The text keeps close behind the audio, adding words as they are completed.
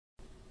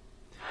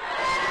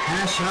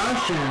Hash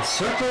House and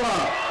Circle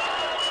Up.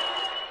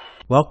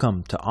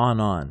 Welcome to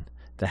On,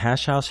 the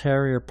Hash House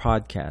Harrier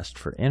podcast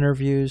for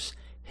interviews,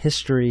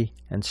 history,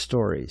 and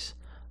stories.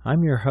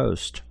 I'm your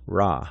host,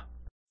 Ra.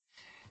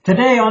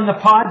 Today on the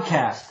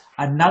podcast,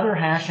 another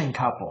hashing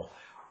couple.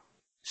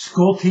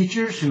 School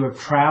teachers who have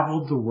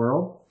traveled the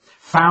world,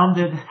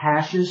 founded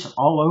hashes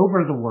all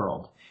over the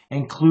world,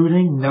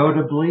 including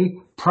notably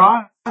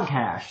Prague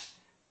Hash,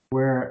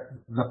 where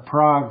the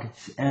Prague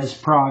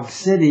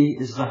City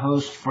is the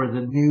host for the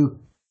new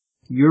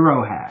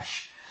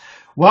Eurohash.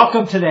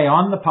 Welcome today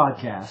on the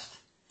podcast,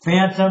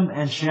 Phantom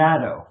and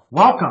Shadow.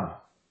 Welcome.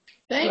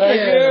 Thank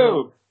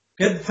you.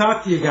 Good to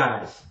talk to you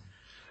guys.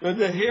 Good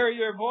to hear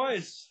your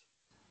voice.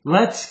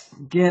 Let's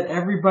get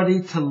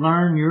everybody to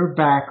learn your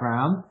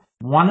background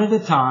one at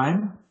a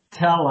time.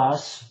 Tell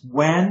us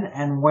when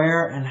and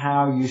where and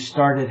how you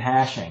started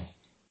hashing.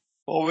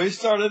 Well, we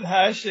started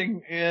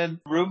hashing in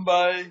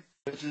Rumbai,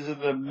 which is in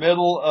the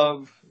middle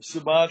of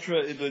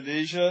Sumatra,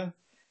 Indonesia.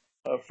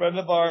 A friend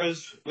of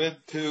ours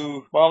went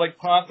to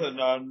Balikpapan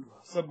on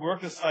some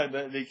work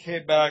assignment, and he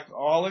came back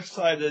all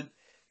excited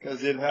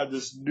because he'd had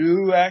this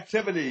new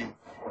activity.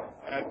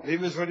 And he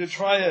was going to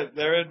try it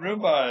there in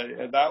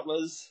Rumbai, and that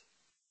was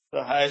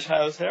the Hash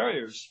House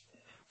Harriers.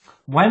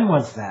 When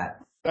was that?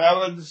 That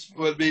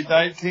would be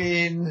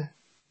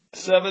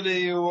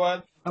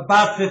 1971.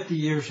 About 50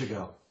 years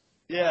ago.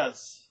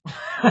 Yes.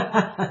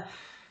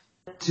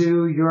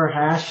 To your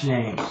hash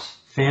names,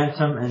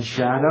 Phantom and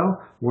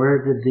Shadow,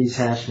 where did these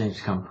hash names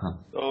come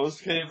from?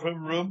 Those came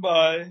from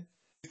Rumbai.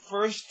 We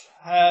first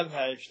had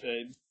hash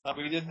names.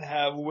 We didn't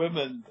have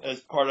women as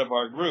part of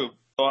our group.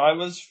 So I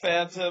was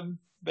Phantom,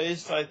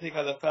 based, I think,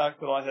 on the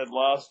fact that I had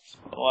lost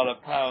a lot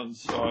of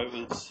pounds. So I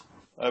was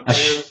a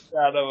mere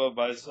shadow of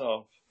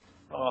myself.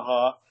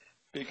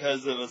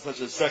 Because it was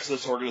such a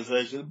sexist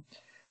organization.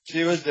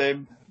 She was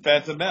named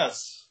Phantom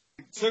S.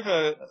 It took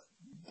a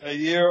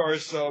year or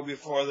so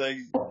before they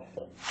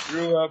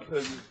grew up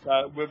and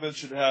thought women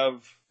should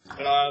have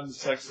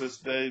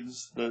non-sexist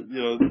names that,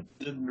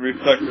 didn't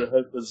reflect their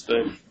husband's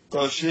name.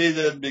 So she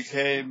then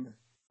became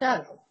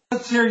Shadow.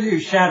 Let's hear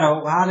you,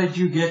 Shadow. How did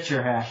you get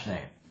your hash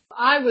name?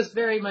 I was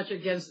very much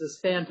against this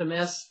Phantom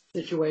S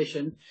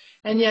situation,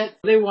 and yet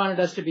they wanted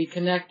us to be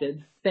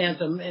connected,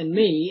 Phantom and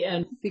me,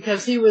 and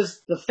because he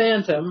was the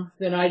Phantom,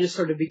 then I just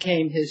sort of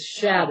became his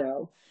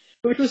Shadow,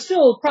 which was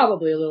still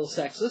probably a little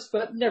sexist,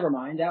 but never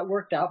mind, that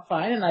worked out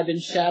fine, and I've been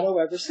Shadow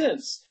ever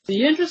since.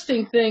 The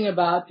interesting thing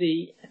about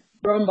the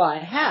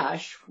Rumbai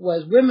hash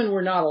was women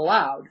were not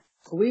allowed.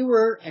 We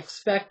were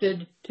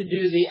expected to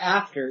do the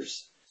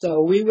afters.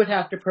 So we would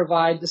have to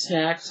provide the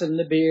snacks and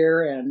the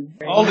beer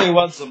and only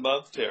once a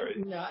month,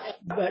 Terry. No,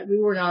 but we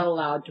were not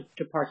allowed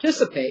to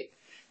participate.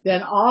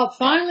 Then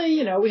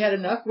finally, we had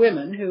enough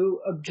women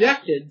who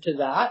objected to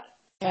that,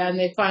 and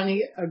they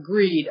finally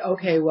agreed,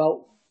 okay,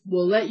 well,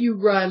 we'll let you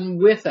run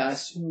with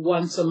us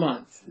once a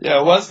month.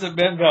 Yeah, once the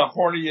men got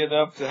horny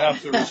enough to have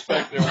to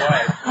respect their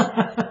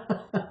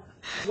wife.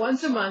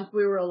 Once a month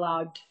we were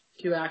allowed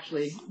to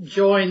actually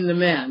join the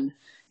men.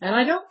 And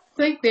I don't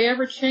think they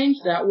ever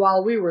changed that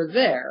while we were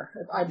there.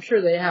 I'm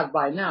sure they have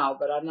by now,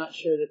 but I'm not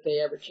sure that they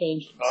ever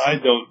changed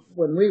it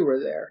when we were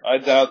there. I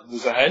doubt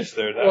there's a hash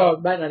there now. Well,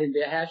 it might not even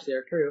be a hash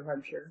there, true,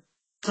 I'm sure.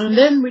 And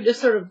then we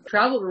just sort of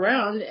traveled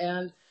around,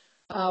 and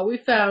we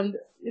found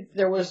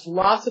there was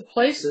lots of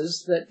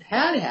places that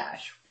had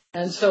hash.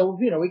 And so,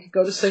 we could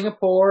go to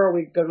Singapore, or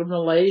we could go to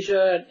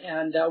Malaysia,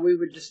 and we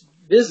would just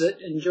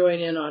visit and join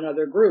in on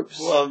other groups.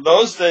 Well, in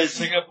those days,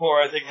 Singapore,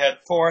 I think,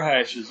 had 4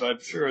 hashes. I'm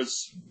sure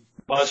it's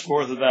much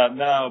more than that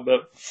now.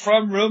 But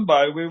from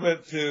Rumbai, we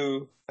went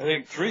to, I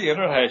think, 3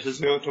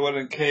 interhashes. We went to one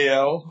in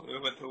KL. We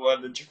went to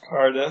one in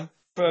Jakarta.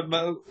 From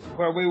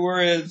where we were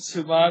in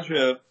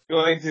Sumatra,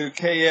 going to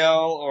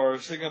KL or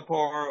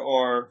Singapore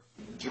or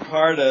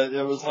Jakarta,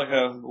 it was like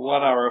a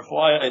 1-hour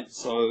flight,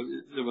 so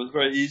it was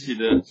very easy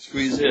to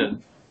squeeze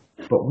in.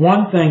 But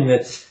one thing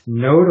that's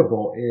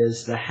notable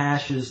is the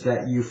hashes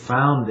that you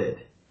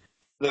founded.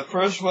 The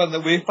first one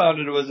that we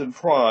founded was in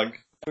Prague.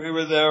 We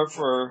were there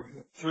for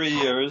 3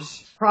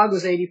 years. Prague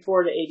was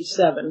 84 to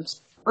 87.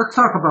 Let's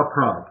talk about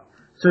Prague.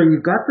 So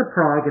you got to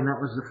Prague, and that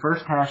was the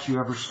first hash you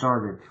ever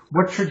started.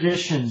 What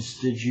traditions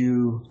did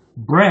you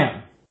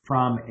bring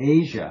from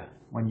Asia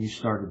when you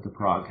started the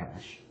Prague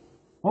hash?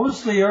 What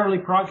was the early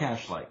Prague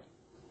hash like?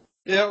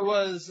 It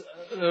was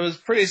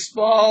pretty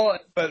small,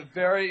 but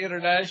very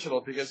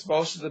international, because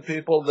most of the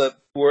people that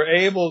were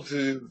able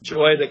to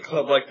join a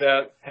club like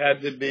that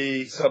had to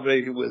be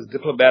somebody with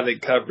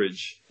diplomatic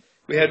coverage.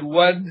 We had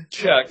one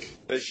Czech,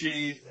 but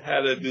she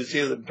had a New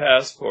Zealand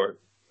passport,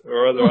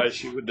 or otherwise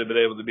she wouldn't have been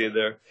able to be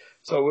there.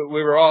 So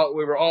we were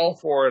all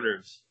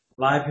foreigners.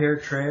 Live hair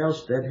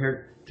trails, dead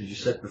hair. Did you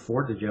say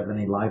before? Did you have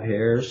any live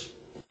hairs?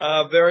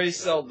 Very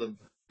seldom,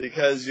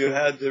 because you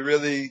had to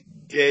really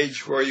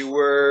gauge where you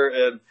were.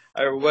 And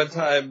I remember one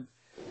time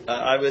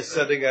I was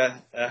setting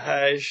a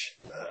hash.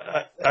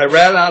 I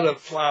ran out of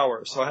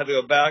flour, so I had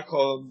to go back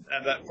home.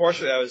 And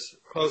fortunately, I was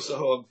close to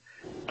home.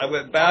 I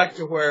went back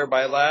to where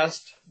my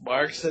last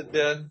marks had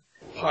been,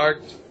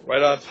 parked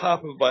right on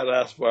top of my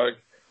last mark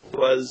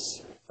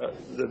was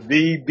the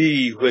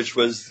VB, which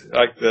was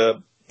like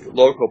the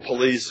local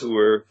police who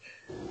were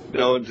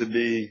known to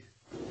be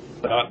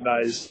not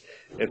nice.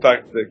 In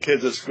fact, the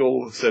kids at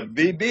school said,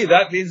 VB,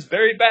 that means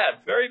very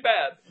bad, very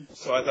bad.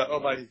 So I thought, oh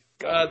my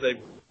God,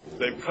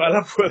 they've caught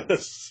up with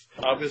us.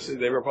 Obviously,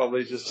 they were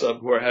probably just some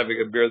who were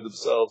having a beer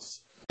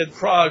themselves. In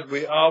Prague,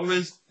 we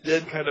always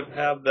did kind of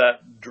have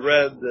that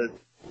dread that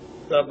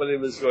somebody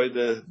was going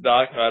to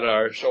knock on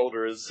our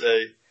shoulder and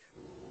say,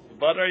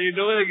 what are you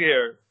doing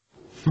here?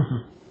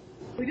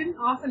 We didn't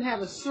often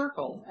have a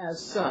circle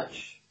as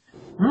such.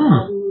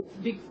 Hmm.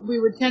 We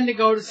would tend to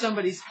go to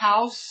somebody's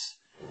house,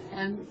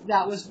 and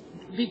that was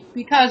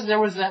because there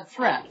was that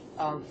threat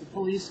of the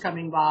police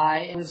coming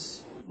by.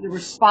 There were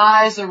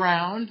spies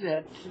around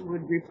that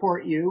would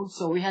report you,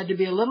 so we had to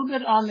be a little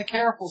bit on the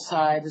careful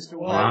side as to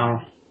what.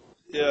 Wow.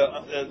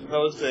 Yeah, in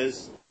those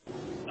days,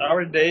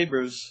 our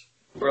neighbors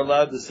were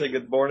allowed to say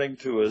good morning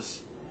to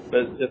us,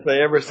 but if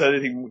they ever said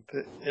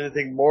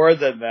anything more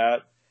than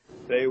that,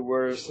 they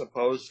were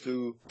supposed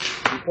to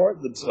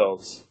report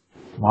themselves.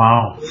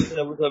 Wow.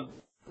 It was a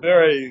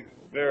very,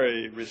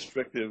 very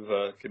restrictive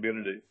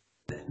community.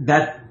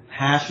 That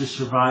hash has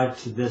survived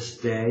to this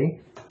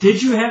day.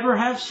 Did you ever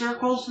have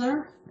circles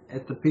there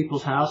at the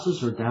people's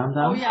houses or down?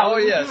 Oh, yeah. Oh,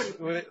 yes.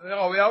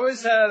 We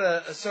always had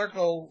a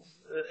circle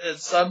in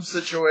some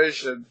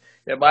situation.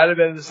 It might have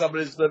been in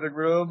somebody's living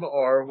room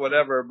or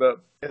whatever,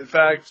 but in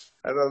fact,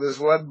 I know there's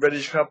one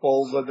British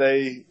couple, when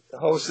they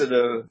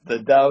hosted the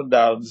Down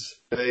Downs,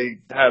 they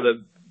had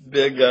a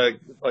big,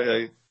 like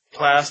a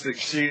plastic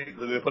sheet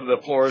that they put on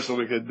the floor so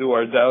we could do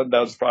our Down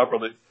Downs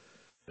properly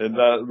and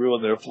not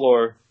ruin their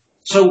floor.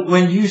 So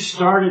when you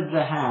started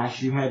the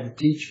hash, you had to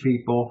teach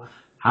people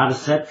how to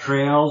set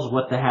trails,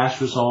 what the hash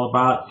was all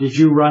about. Did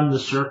you run the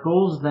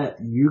circles that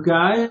you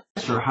guys,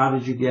 or how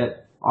did you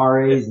get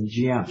RAs and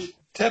GMs?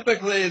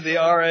 Typically, the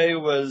RA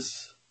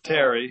was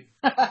Terry.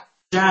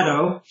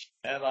 Shadow.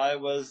 And I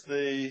was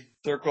the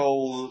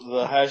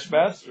hash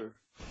master.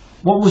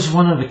 What was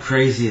one of the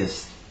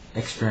craziest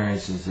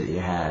experiences that you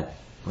had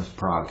with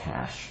Prague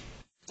hash?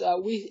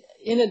 We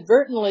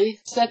inadvertently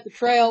set the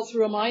trail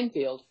through a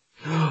minefield.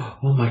 Oh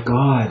my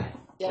God.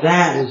 Yeah.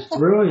 That is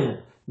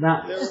brilliant.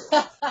 Now,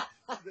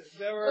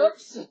 There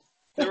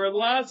were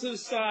lots of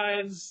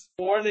signs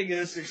warning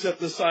us, except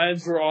the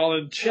signs were all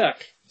in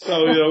Czech.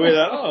 So, we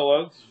thought,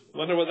 well,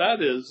 wonder what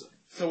that is.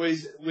 So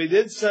we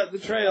did set the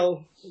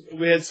trail.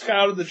 We had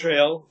scouted the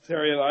trail,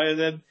 Terry and I, and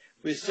then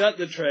we set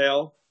the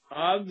trail.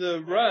 On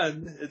the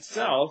run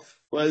itself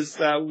was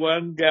that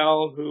one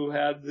gal who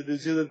had the New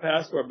Zealand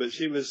passport, but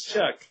she was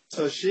Czech.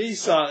 So she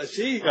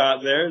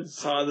got there and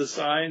saw the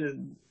sign,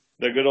 and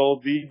the good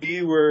old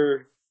VB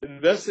were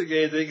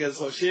investigating, and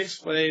so she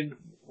explained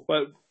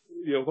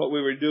what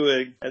we were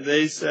doing, and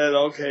they said,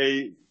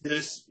 okay,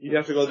 you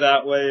have to go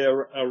that way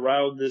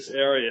around this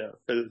area,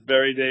 because it's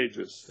very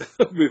dangerous.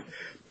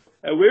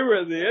 And we were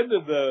at the end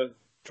of the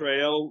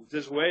trail,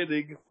 just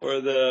waiting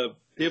for the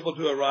people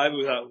to arrive.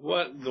 We thought,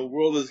 what in the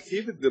world is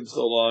keeping them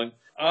so long?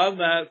 On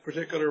that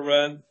particular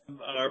run,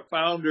 our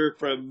founder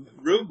from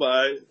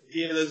Mumbai,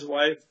 he and his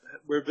wife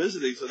were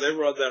visiting, so they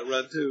were on that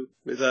run too.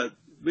 We thought,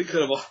 we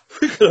could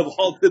have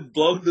all been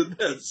blown to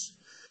bits.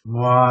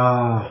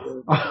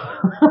 wow.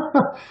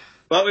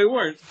 But we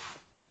weren't.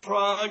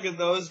 Prague in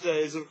those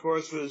days, of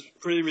course, was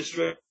pretty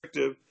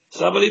restrictive.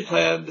 Somebody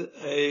planned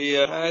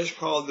a hash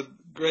called the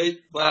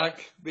Great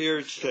Black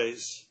Beer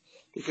Chase,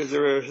 because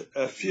there were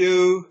a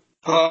few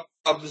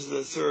pubs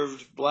that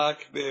served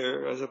black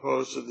beer as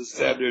opposed to the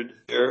standard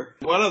beer.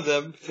 One of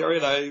them, Terry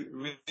and I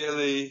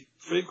really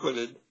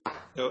frequented,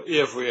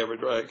 if we ever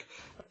drank.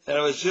 And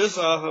it was just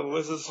off of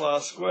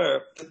Wenceslaus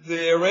Square.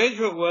 The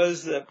arrangement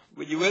was that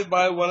when you went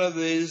by one of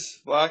these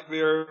black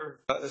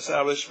beer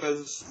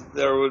establishments,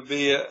 there would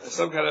be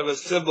some kind of a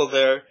symbol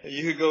there, and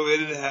you could go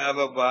in and have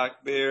a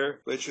black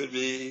beer, which would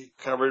be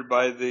covered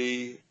by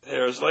the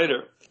hairs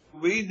later.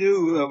 We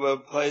knew of a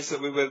place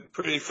that we went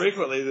pretty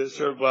frequently that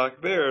served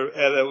black beer,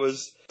 and it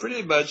was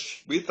pretty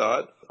much, we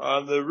thought,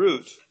 on the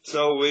route.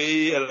 So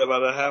we and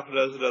about a half a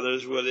dozen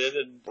others went in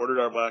and ordered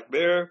our black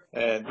beer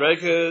and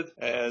drank it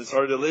and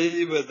started to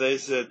leave, and they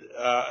said,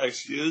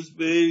 excuse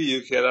me,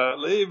 you cannot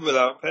leave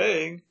without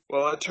paying.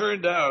 Well, it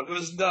turned out it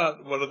was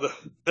not one of the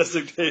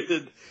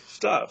designated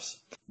stops.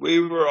 We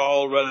were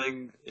all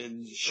running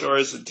in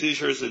shorts and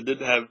T-shirts and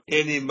didn't have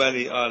any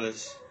money on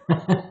us.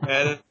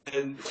 And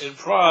in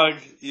Prague,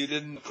 you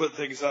didn't put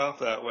things off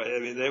that way. I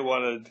mean, they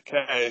wanted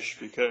cash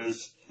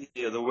because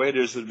the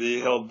waiters would be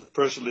held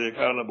personally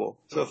accountable.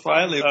 So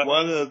finally,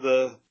 one of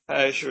the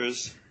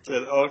hashers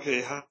said,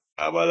 okay, how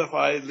about if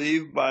I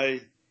leave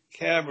my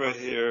camera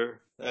here,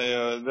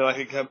 and then I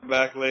can come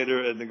back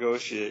later and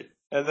negotiate.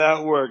 And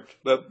that worked.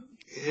 But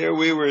here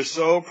we were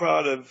so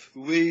proud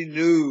we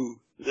knew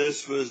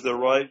this was the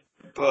right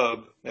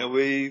pub, and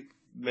we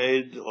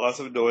made lots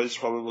of noise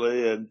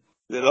probably, and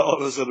then all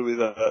of a sudden we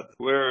thought,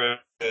 we're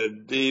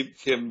in deep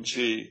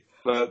kimchi,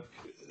 but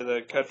in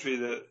a country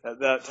that at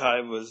that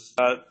time was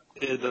not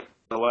into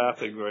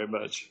laughing very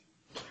much.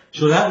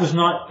 So that was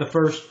not the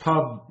first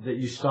pub that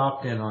you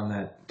stopped in on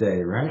that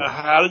day, right?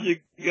 How did you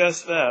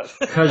guess that?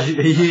 Because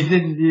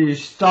you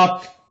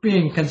stopped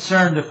being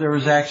concerned if there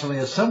was actually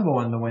a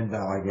symbol in the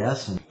window, I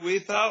guess. And We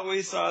thought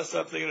we saw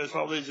something, and it was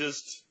probably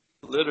just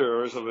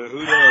litter or something.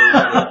 Who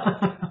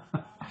knows?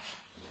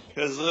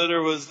 Because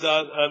litter was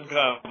not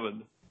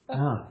uncommon.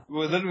 Oh.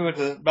 Well, then we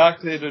went back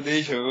to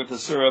Indonesia. We went to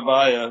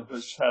Surabaya,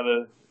 which had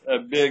a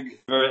big,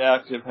 very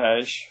active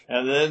hash.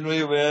 And then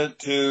we went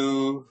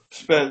to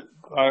spend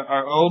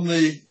our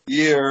only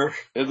year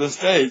in the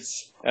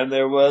States. And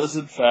there was,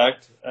 in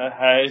fact, a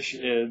hash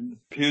in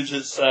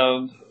Puget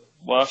Sound,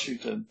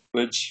 Washington,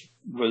 which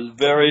was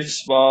very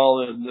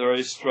small and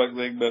very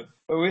struggling, but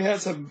we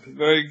had some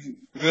very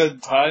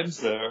good times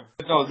there.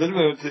 No, then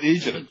we went to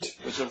Egypt,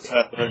 which has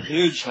had a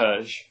huge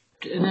hash.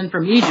 And then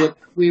from Egypt,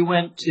 we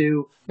went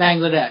to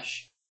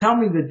Bangladesh. Tell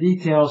me the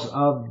details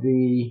of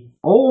the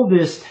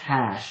oldest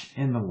hash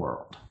in the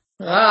world.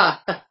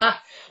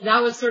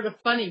 That was sort of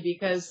funny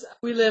because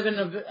we live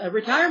in a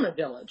retirement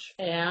village,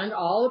 and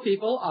all the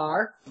people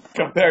are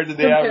Compared to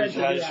the average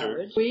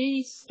hasher.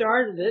 We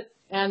started it,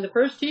 and the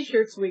first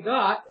T-shirts we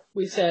got,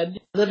 we said,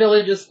 "The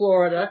Village is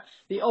Florida,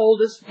 the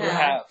oldest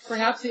hash,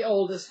 perhaps the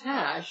oldest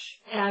hash."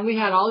 And we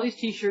had all these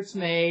T-shirts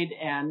made,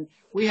 and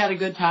we had a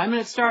good time.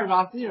 And it started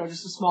off,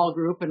 just a small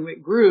group, and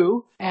it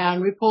grew.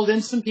 And we pulled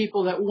in some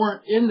people that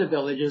weren't in the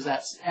villages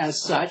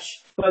as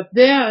such. But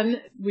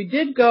then we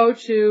did go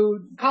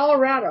to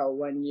Colorado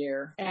one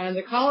year, and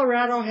the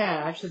Colorado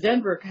hash, the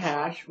Denver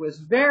hash, was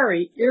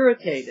very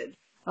irritated.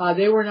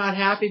 They were not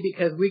happy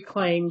because we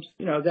claimed,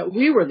 that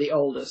we were the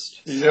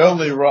oldest. You're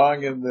only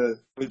wrong in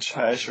which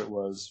hash it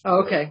was.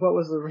 Okay, what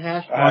was the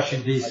hash?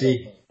 Washington,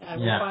 D.C.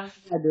 And we finally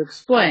had to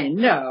explain,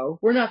 no,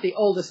 we're not the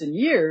oldest in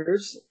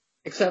years,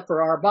 except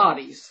for our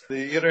bodies.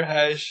 The inner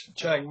hash,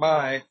 Chiang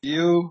Mai,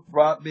 you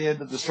brought me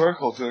into the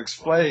circle to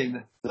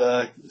explain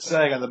the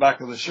saying on the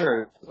back of the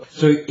shirt.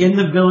 So in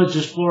the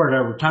Villages,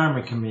 Florida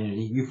retirement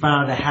community, you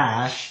found a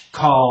hash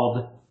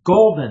called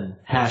Golden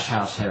Hash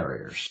House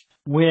Harriers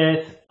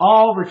with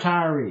all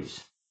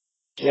retirees.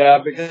 Yeah,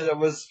 because it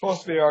was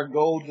supposed to be our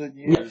golden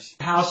years.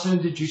 How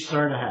soon did you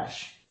start a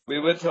hash? We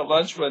went to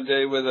lunch one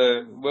day with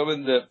a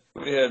woman that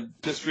we had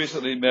just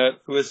recently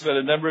met who had spent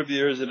a number of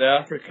years in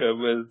Africa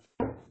with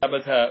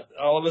Habitat.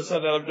 All of a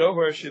sudden, out of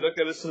nowhere, she looked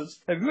at us and says,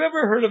 "Have you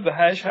ever heard of the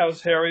Hash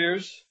House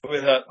Harriers?" We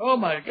thought, oh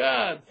my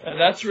God. And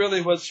that's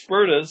really what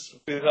spurred us.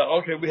 We thought,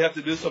 okay, we have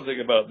to do something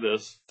about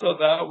this. So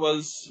that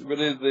was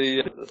really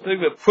the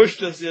thing that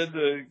pushed us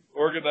into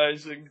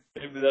organizing.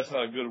 Maybe that's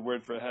not a good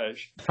word for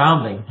hash.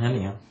 Founding,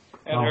 anyhow.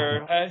 And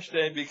her hash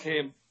name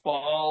became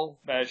Ball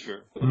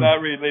Masher. Not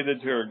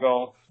related to her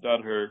golf,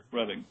 not her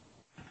running.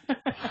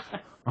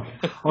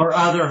 Or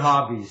other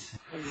hobbies.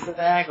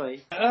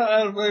 Exactly.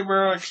 We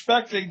were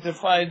expecting to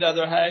find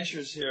other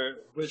hashers here,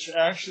 which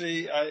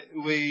actually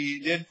we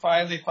did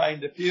finally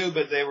find a few,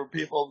 but they were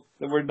people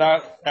that were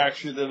not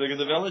actually living in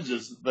the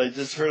villages. They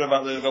just heard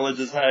about the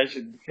villages hash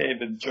and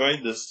came and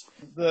joined us.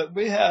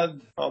 We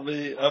had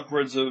probably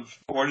upwards of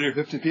 40 or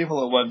 50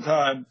 people at one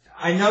time.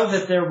 I know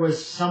that there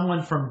was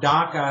someone from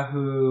Dhaka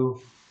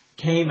who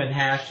came and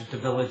hashed at the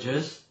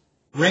villages.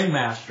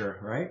 Ringmaster,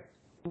 right?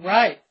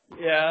 Right.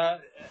 Yeah.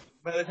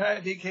 By the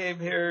time he came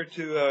here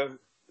to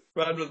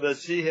run with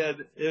us, he had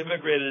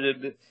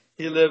immigrated, and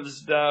he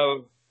lives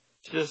now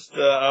just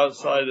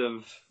outside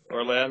of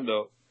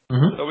Orlando.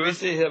 Mm-hmm. So we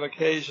see him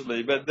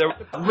occasionally. But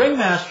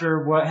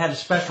Ringmaster had a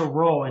special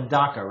role in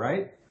Dhaka,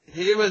 right?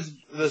 He was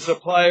the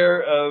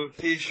supplier of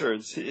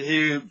T-shirts.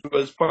 He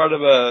was part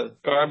of a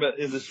garment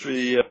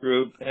industry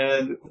group,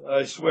 and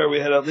I swear we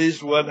had at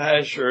least one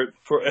hash shirt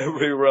for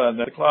every run.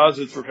 The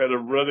closets were kind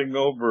of running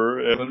over,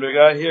 and when we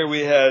got here,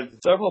 we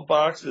had several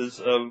boxes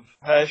of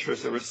hash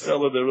shirts that were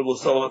still in their little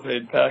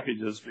cellophane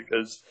packages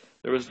because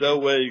there was no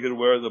way you could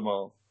wear them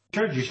all.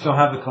 Sure, do you still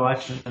have a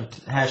collection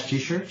of hash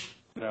T-shirts?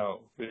 No.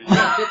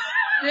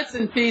 Bits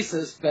and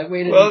pieces, but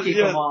we didn't keep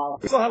them all.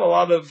 We still have a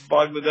lot of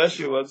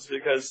Bangladeshi ones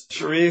because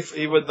Sharif,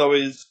 even though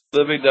he's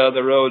living down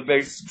the road,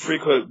 makes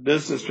frequent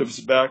business trips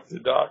back to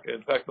Dhaka.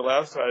 In fact, the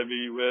last time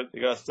he went, he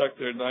got stuck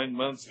there 9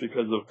 months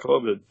because of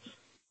COVID.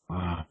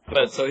 Wow.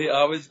 But so he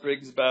always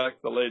brings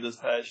back the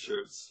latest hash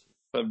shirts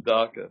from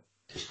Dhaka.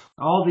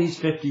 All these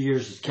 50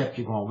 years has kept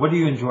you going. What do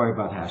you enjoy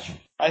about hashing?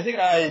 I think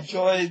I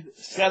enjoyed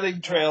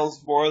setting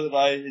trails more than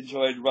I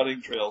enjoyed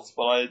running trails,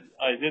 but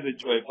I did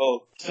enjoy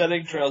both.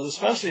 Setting trails,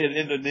 especially in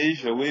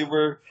Indonesia, we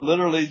were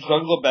literally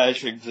jungle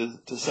bashing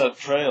to set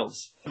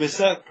trails. We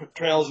set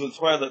trails with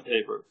toilet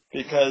paper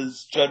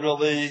because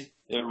generally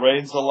it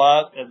rains a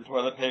lot and the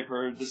toilet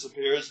paper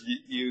disappears.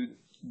 You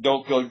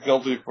don't feel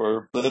guilty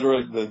for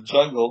littering the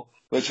jungle,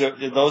 which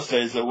in those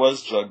days it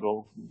was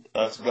jungle.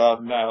 That's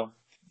gone now.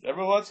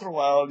 Every once in a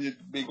while,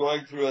 you'd be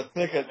going through a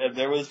thicket, and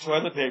there was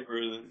toilet paper.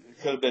 It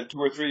could have been 2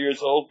 or 3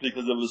 years old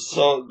because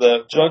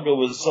the jungle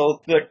was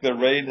so thick, the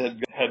rain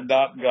had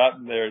not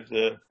gotten there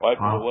to wipe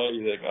it away.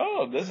 You think,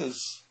 oh, this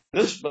is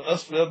this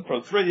must have been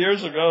from 3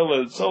 years ago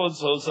when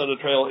so-and-so set a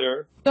trail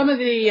here. Some of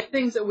the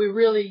things that we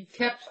really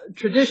kept,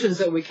 traditions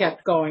that we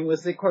kept going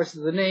was, of course,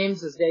 the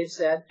names, as Dave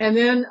said, and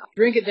then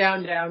drink it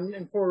down,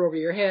 and pour it over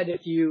your head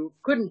if you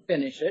couldn't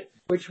finish it,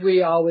 which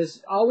we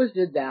always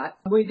did that.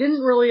 We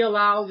didn't really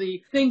allow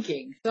the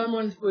thinking.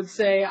 Someone would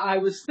say, I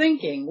was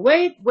thinking.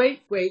 Wait,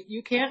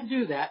 you can't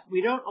do that.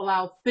 We don't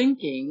allow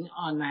thinking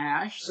on the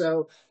hash,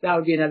 so that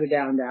would be another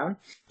down.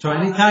 So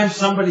anytime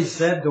somebody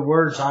said the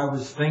words "I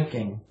was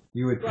thinking,"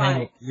 you would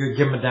panic. You would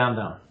give them a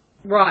down.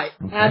 Right.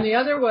 Okay. And the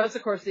other was,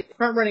 of course, the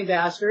front-running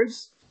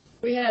bastards.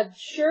 We had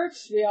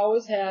shirts. We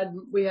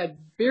had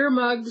beer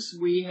mugs.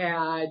 We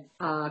had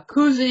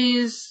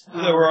koozies.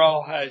 They were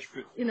all hash.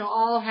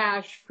 All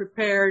hash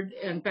prepared.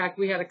 In fact,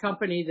 we had a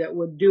company that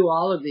would do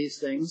all of these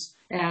things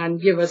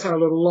and give us our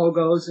little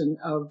logos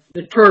of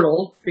the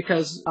turtle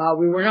because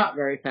we were not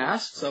very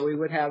fast. So we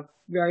would have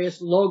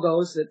various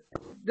logos that.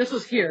 This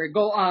was here,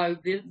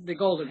 the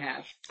golden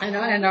hash, and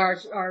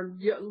our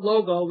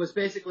logo was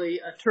basically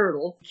a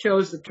turtle. It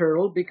shows the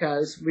turtle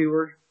because we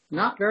were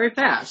not very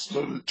fast.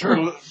 So the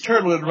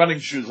turtle in running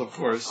shoes, of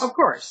course. Of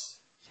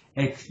course.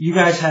 You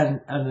guys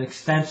had an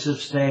extensive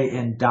stay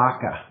in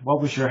Dhaka.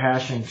 What was your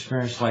hashing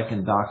experience like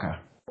in Dhaka?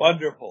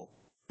 Wonderful.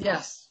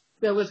 Yes.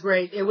 It was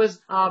great. It was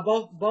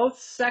both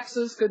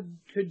sexes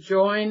could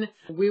join.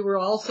 We were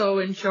also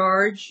in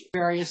charge of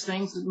various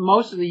things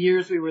most of the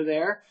years we were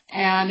there,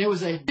 and it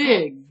was a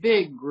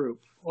big group.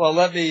 Well,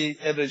 let me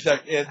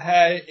interject. In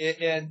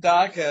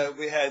Dhaka,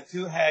 we had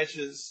 2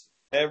 hashes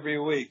every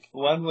week.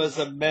 One was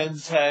a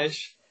men's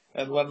hash,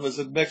 and one was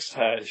a mixed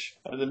hash.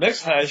 And the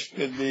mixed hash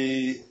could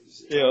be,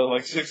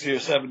 like 60 or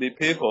 70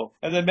 people.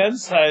 And the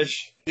men's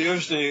hash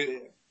usually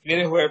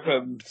anywhere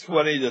from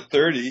 20 to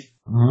 30.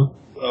 Mm-hmm.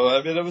 So,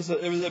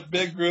 it was a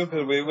big group,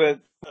 and we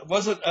went. It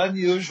wasn't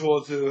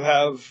unusual to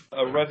have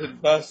a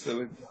rented bus that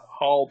would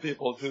haul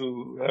people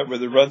to wherever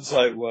the run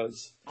site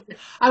was.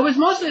 I was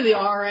mostly the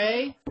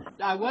RA.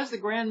 I was the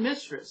Grand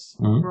Mistress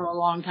for a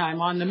long time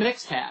on the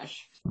mixed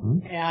hash.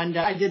 Mm-hmm. And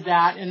I did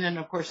that, and then,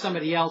 of course,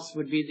 somebody else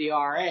would be the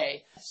RA.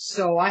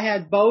 So I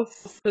had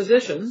both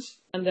positions,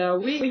 and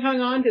we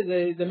hung on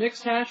to the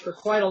mixed hash for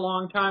quite a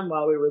long time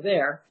while we were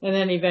there. And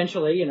then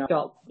eventually,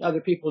 felt other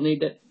people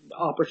needed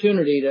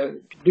opportunity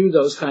to do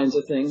those kinds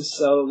of things.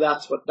 So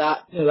that's what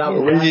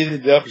we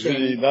needed the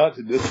opportunity not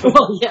to do that.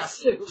 Well,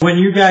 yes. When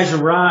you guys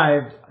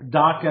arrived,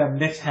 Dhaka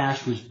mixed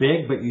hash was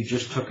big, but you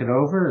just took it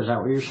over? Is that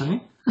what you're saying?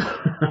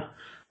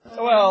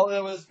 Well,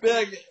 it was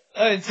big.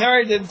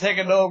 Terry didn't take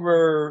it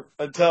over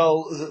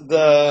until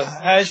the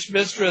hash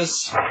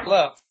mistress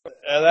left.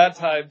 At that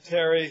time,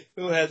 Terry,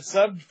 who had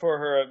subbed for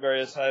her at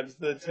various times,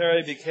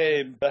 Terry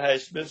became the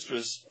hash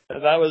mistress.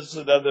 And that was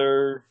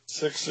another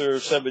 6 or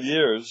 7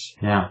 years.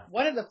 Yeah.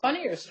 One of the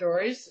funnier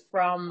stories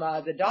from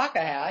the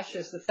Dhaka hash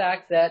is the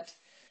fact that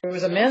there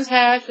was a men's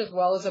hash as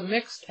well as a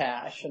mixed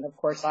hash. And, of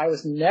course, I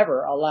was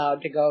never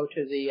allowed to go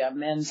to the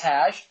men's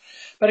hash.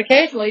 But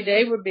occasionally,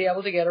 Dave would be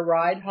able to get a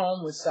ride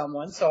home with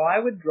someone, so I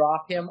would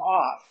drop him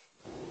off.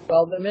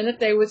 Well, the minute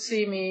they would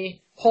see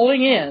me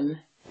pulling in,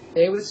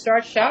 they would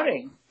start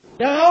shouting,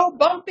 "No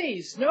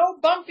bumpies! No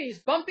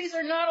bumpies! Bumpies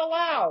are not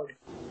allowed!"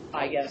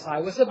 I guess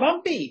I was a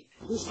bumpy.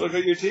 Just look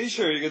at your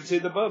T-shirt. You can see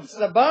the bumps.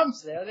 The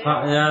bumps, there they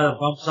are. Yeah, the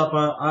bumps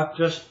up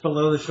just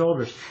below the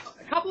shoulders.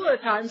 A couple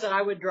of times that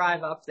I would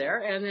drive up there,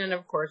 and then,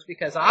 of course,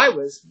 because I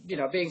was,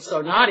 being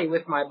so naughty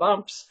with my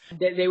bumps,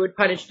 they would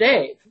punish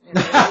Dave. And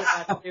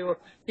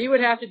he would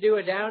have to do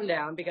a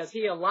down because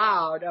he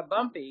allowed a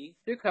bumpy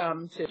to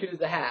come to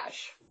the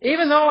hash.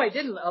 Even though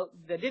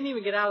they didn't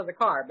even get out of the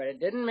car, but it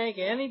didn't make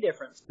any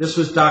difference. This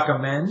was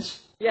Dhaka men's?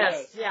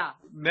 Yes, yeah.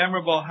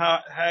 Memorable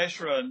hash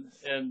run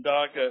in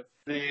Dhaka.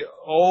 The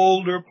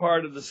older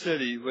part of the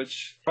city,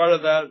 which part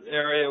of that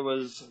area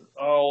was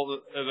all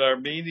an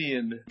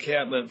Armenian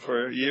encampment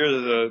for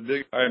years, a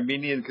big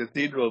Armenian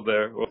cathedral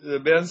there. The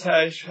men's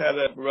hash had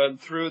to run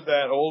through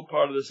that old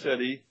part of the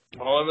city.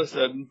 All of a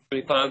sudden,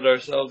 we found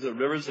ourselves at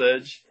River's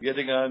Edge,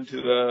 getting onto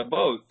a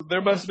boat.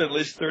 There must have been at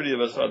least 30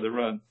 of us on the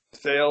run.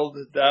 Sailed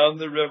down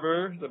the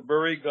river, the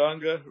Burhi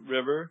Ganga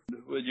River.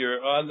 When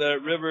you're on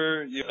that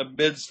river, you're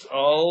amidst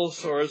all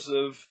sorts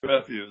of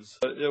refuse.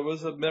 It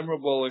was a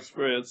memorable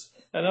experience,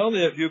 and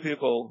only a few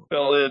people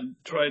fell in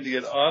trying to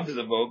get onto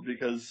the boat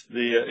because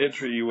the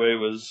entryway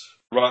was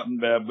rotten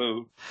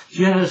bamboo. So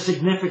you had a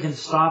significant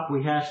stop.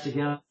 We hashed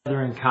together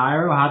in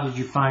Cairo. How did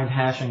you find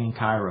hashing in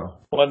Cairo?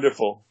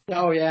 Wonderful.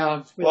 Oh,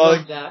 yeah. We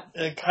loved that.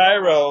 In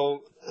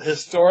Cairo,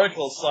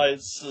 historical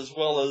sites as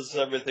well as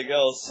everything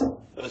else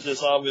was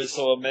just always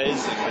so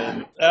amazing.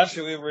 And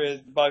actually, we were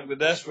in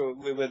Bangladesh.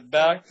 We went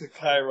back to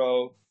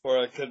Cairo for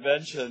a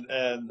convention,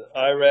 and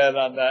I ran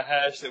on that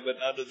hash that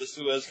went under the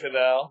Suez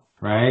Canal.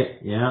 Right,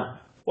 yeah.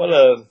 What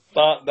a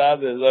thought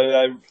that is.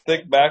 I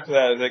think back to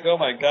that and think, oh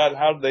my God,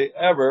 how did they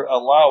ever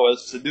allow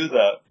us to do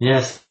that?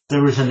 Yes,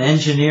 there was an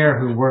engineer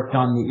who worked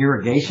on the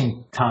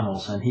irrigation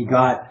tunnels, and he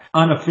got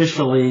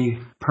unofficially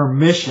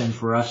permission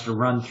for us to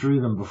run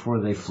through them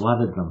before they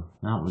flooded them.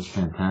 That was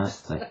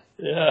fantastic.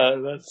 Yeah,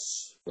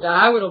 that's... Yeah,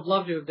 I would have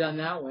loved to have done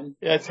that one.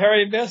 Yeah,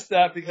 Terry missed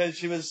that because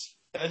she was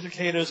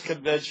Educators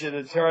Convention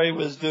and Terry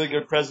was doing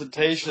a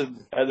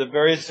presentation at the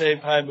very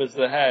same time as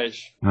the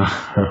hash. So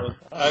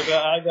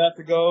I got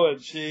to go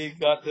and she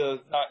got to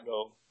not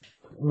go.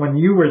 When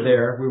you were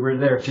there, we were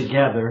there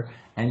together,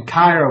 and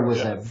Cairo was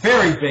a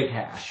very big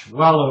hash,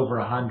 well over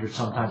 100,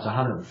 sometimes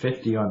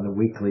 150 on the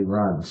weekly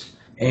runs.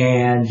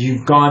 And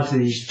you've gone to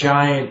these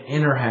giant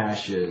inner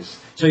hashes.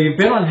 So you've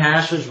been on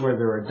hashes where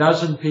there are a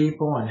dozen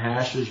people and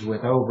hashes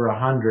with over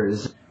 100.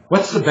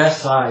 What's the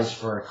best size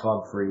for a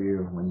club for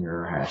you when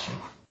you're hashing?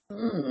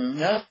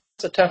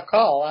 That's a tough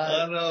call.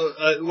 I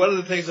know. One of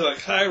the things about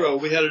Cairo,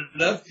 we had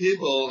enough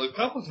people. A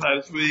couple of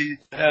times we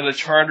had a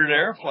chartered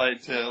air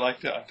flight to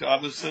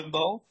Abu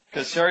Simbel,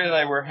 because Sherry and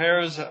I were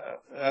hares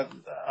at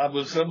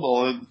Abu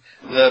Simbel, and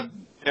the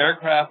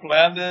aircraft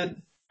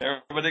landed.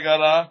 Everybody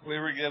got off. We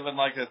were given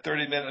like a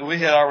 30-minute. We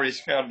had already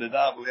scouted it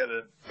out. We had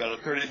about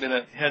a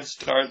 30-minute head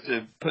start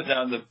to put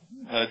down the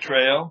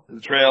trail. The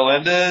trail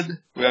ended.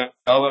 We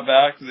all went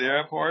back to the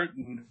airport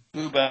and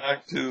flew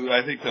back to,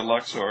 I think, to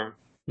Luxor.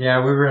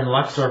 Yeah, we were in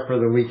Luxor for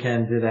the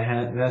weekend.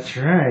 That's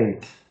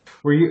right.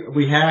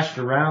 We hashed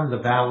around the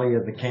Valley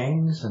of the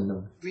Kings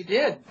We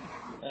did.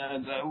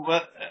 And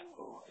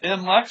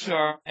in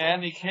Luxor,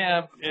 Andy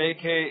Camp,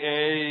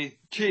 a.k.a.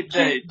 Cheap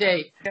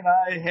Date, and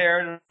I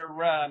haired a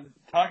run.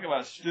 Talk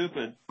about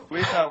stupid.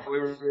 We thought we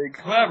were very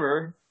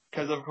clever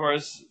because, of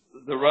course,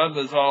 the run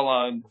was all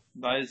on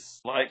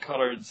nice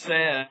light-colored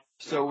sand.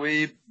 So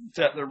we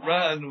set the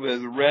run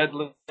with red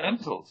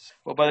lentils.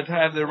 Well, by the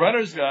time the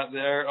runners got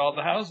there, all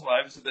the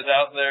housewives had been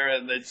out there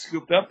and they'd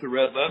scooped up the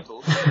red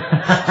lentils.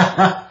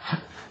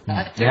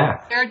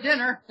 Yeah. Their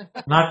dinner.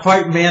 Not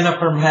quite manna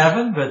from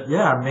heaven, but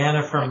yeah,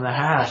 manna from the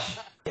hash.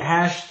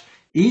 Hashed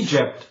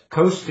Egypt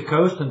coast to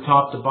coast and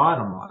top to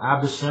bottom.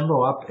 Abu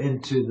Simbel up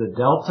into the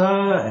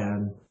Delta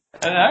and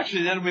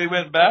actually then we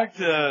went back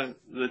to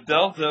the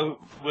Delta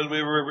when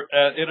we were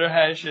at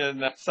Interhash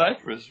in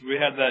Cyprus. We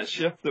had that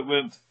ship that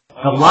went...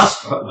 The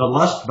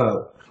Lust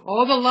boat.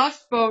 Oh, the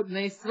Lust boat, and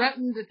they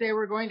threatened that they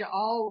were going to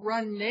all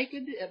run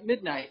naked at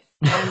midnight.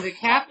 And the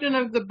captain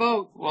of the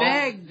boat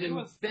begged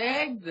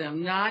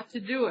them not to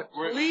do it.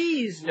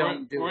 Please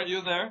don't do it. Weren't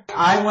you there?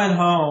 I went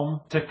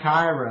home to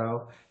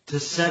Cairo to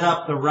set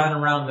up the run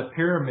around the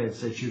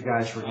pyramids that you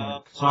guys were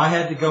doing. So I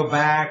had to go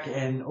back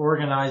and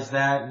organize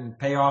that and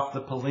pay off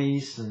the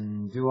police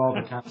and do all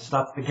the kind of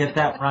stuff to get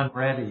that run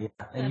ready.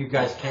 And you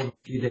guys came a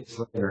few days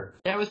later.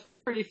 That was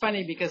pretty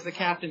funny because the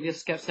captain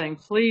just kept saying,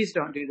 please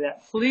don't do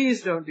that.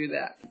 Please don't do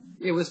that.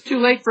 It was too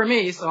late for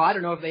me, so I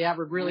don't know if they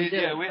ever really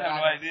did. Yeah, we had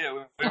no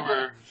idea. We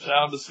were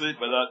sound asleep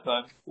by that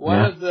time.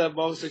 One of the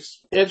most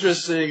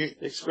interesting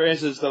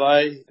experiences that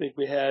I think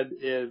we had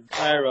in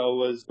Cairo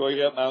was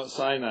going up Mount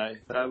Sinai.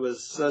 That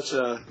was such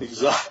a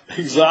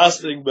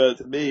exhausting, but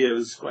to me it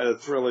was quite a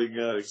thrilling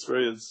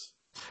experience.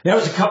 That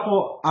was a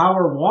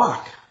couple-hour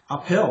walk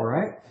uphill,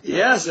 right?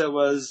 Yes, it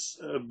was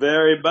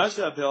very much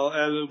uphill,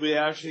 and we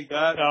actually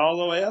got all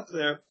the way up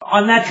there.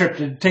 On that trip,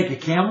 did you take a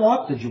camel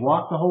up? Did you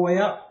walk the whole way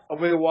up?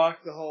 We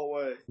walked the whole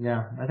way.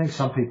 Yeah, I think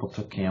some people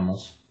took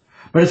camels.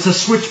 But it's a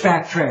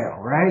switchback trail,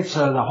 right?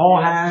 So the whole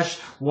hash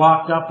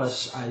walked up a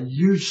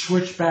huge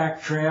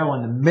switchback trail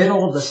in the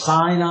middle of the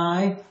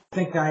Sinai. I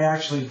think I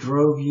actually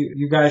drove you.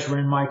 You guys were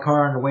in my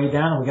car on the way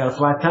down, and we got a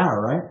flat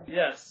tire, right?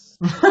 Yes.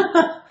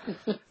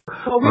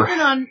 Well, we've been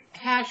on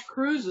hash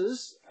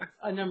cruises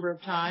a number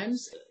of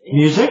times.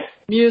 Music?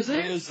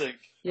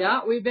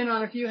 Yeah, we've been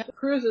on a few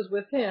cruises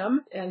with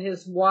him and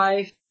his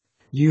wife.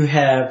 You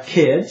have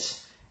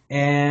kids,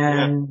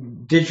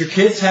 and did your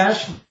kids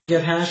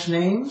get hash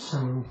names?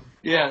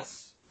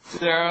 Yes.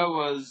 Sarah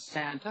was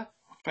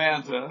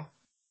Fanta,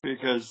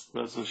 because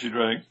that's what she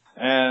drank.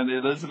 And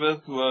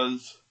Elizabeth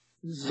was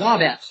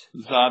Zabet,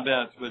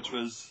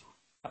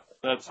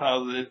 that's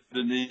how the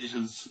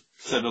Indonesians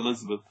said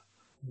Elizabeth.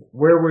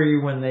 Where were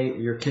you when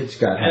your kids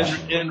got hash?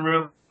 In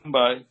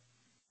Mumbai.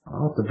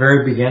 Oh, at the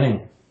very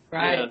beginning.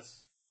 Right. Yes.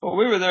 Well,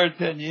 we were there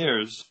 10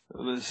 years.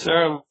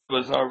 Sarah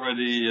was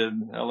already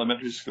in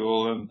elementary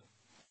school, and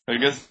I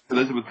guess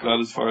Elizabeth got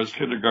as far as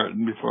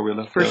kindergarten before we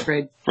left. First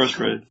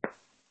grade.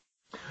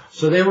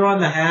 So they were on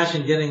the hash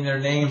and getting their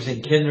names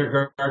in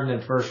kindergarten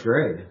and first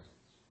grade.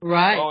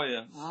 Right. Oh,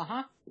 yeah.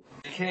 Uh-huh.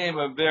 It became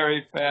a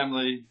very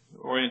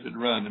family-oriented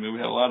run. I mean, we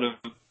had a lot of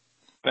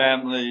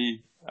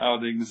family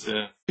outings.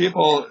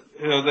 People,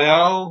 they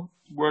all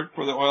worked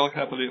for the oil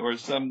company or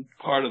some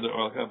part of the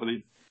oil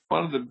company.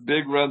 One of the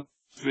big runs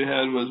we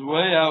had was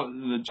way out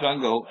in the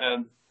jungle,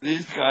 and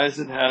these guys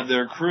had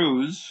their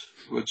crews,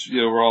 which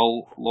were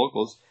all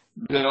locals,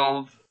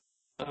 build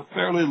a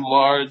fairly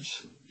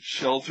large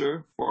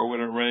shelter for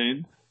when it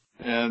rained,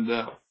 and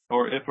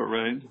or if it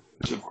rained,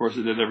 which of course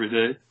it did every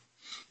day.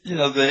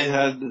 They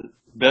had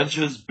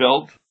benches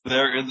built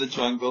there in the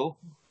jungle.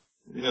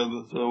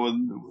 So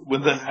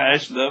when the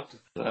hash left,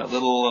 that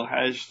little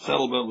hash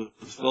settlement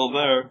was still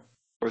there. Of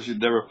course,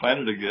 you'd never find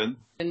it again.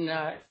 In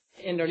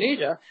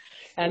Indonesia.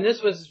 And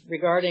this was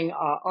regarding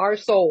Our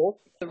Soul.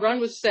 The run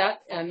was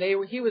set, and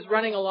he was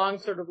running along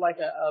sort of like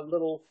a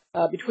little,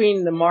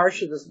 between the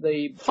marshes,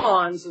 the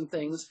ponds and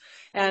things.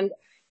 And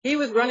he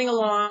was running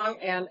along,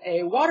 and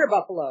a water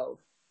buffalo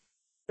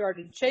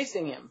started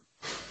chasing him.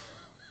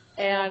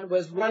 And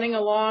was running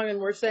along, and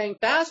we're saying,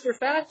 faster,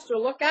 faster,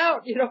 look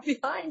out,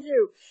 behind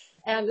you.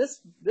 And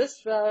this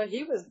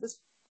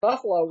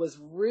buffalo was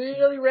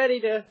really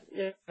ready to,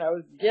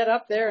 get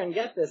up there and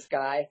get this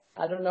guy.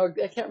 I don't know,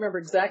 I can't remember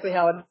exactly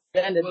how it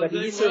ended, but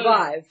he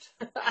survived.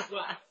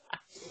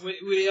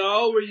 we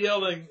all were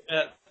yelling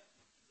at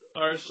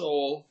Our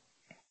Soul,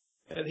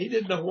 and he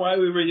didn't know why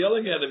we were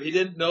yelling at him. He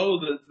didn't know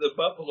that the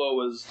buffalo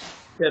was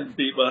 10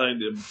 feet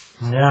behind him.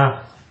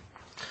 Yeah.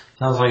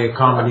 Sounds like a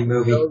comedy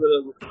movie.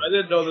 I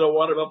didn't know that a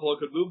water buffalo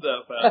could move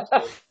that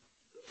fast.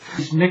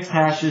 These mixed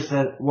hashes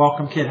at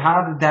Welcome Kid,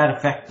 how did that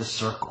affect the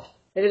circle?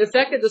 It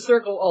affected the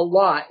circle a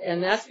lot,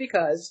 and that's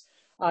because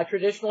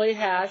traditionally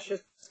hash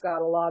has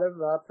got a lot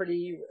of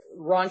pretty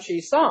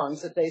raunchy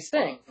songs that they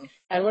sing.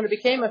 And when it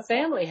became a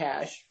family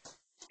hash,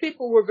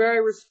 people were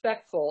very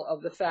respectful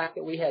of the fact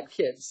that we had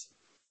kids.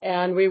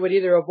 And we would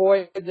either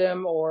avoid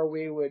them or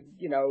we would,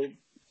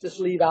 just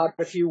leave out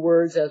a few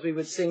words as we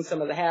would sing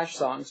some of the hash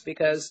songs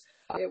because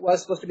it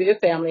was supposed to be a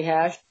family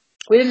hash.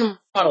 We didn't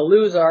want to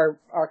lose our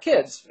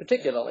kids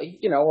particularly,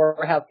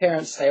 or have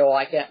parents say, oh,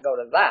 I can't go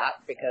to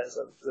that because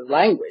of the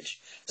language.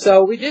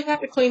 So we did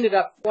have to clean it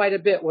up quite a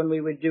bit when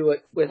we would do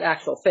it with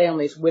actual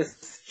families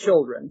with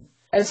children.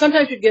 And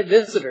sometimes you'd get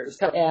visitors,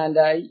 and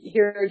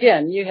here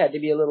again, you had to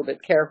be a little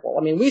bit careful.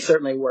 I mean, we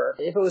certainly were.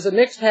 If it was a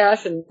mixed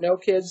hash and no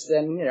kids,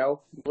 then,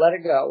 let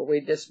it go.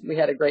 We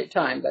had a great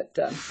time, but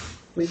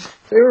we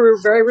were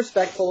very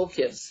respectful of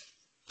kids.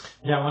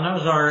 Yeah, when I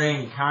was RA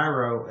in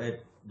Cairo,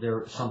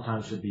 there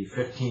sometimes would be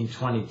 15,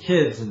 20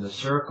 kids in the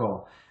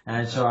circle,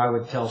 and so I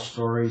would tell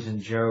stories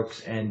and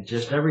jokes, and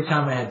just every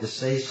time I had to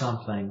say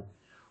something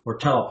or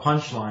tell a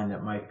punchline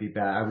that might be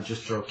bad, I would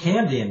just throw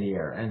candy in the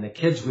air, and the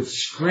kids would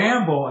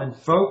scramble and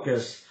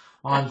focus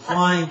on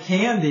flying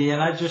candy,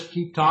 and I'd just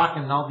keep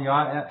talking, and all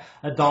the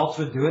adults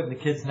would do it, and the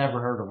kids never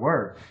heard a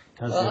word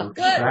because they were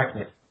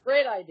distracted.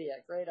 Great idea.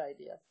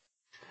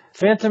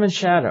 Phantom and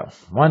Shadow,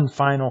 one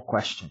final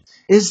question.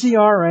 Is the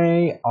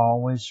RA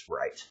always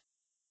right?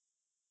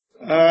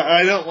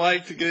 I don't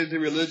like to get into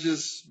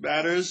religious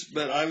matters,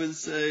 but I would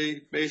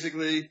say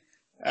basically,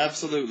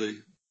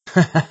 absolutely.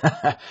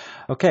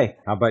 Okay,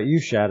 how about you,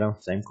 Shadow?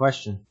 Same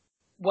question.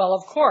 Well,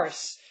 of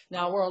course.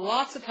 Now,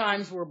 lots of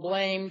times we're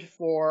blamed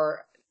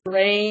for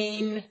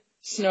rain,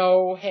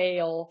 snow,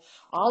 hail,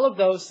 all of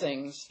those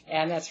things,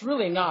 and that's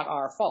really not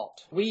our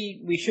fault.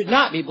 We should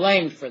not be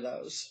blamed for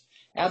those.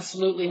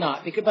 Absolutely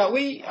not. But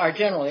we are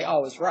generally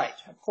always right,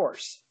 of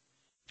course.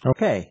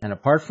 Okay, and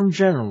apart from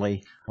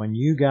generally, when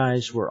you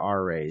guys were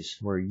RAs,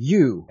 were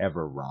you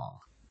ever wrong?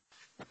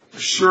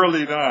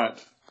 Surely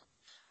not.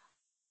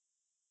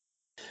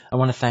 I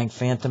want to thank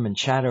Phantom and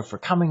Shadow for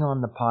coming on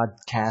the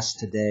podcast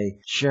today,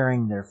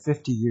 sharing their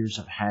 50 years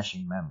of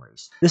hashing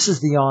memories. This is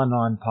the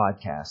On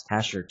podcast,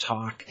 Hasher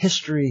talk,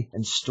 history,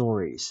 and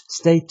stories.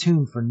 Stay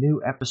tuned for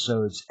new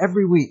episodes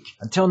every week.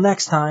 Until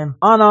next time,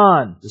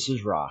 On! This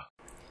is Ra.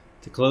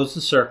 To close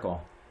the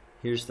circle,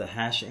 here's the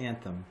Hash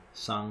Anthem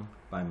sung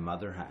by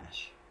Mother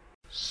Hash.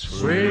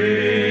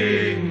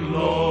 Swing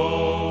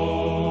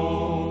low,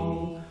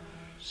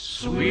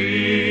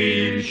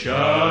 sweet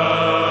chariot,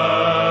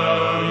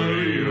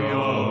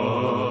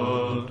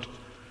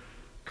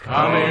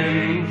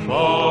 coming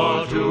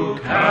forth to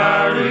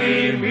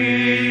carry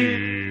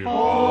me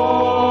home.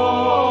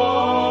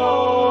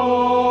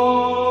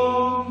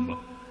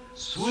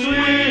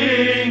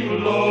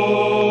 Swing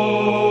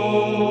low,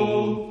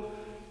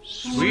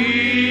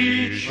 sweet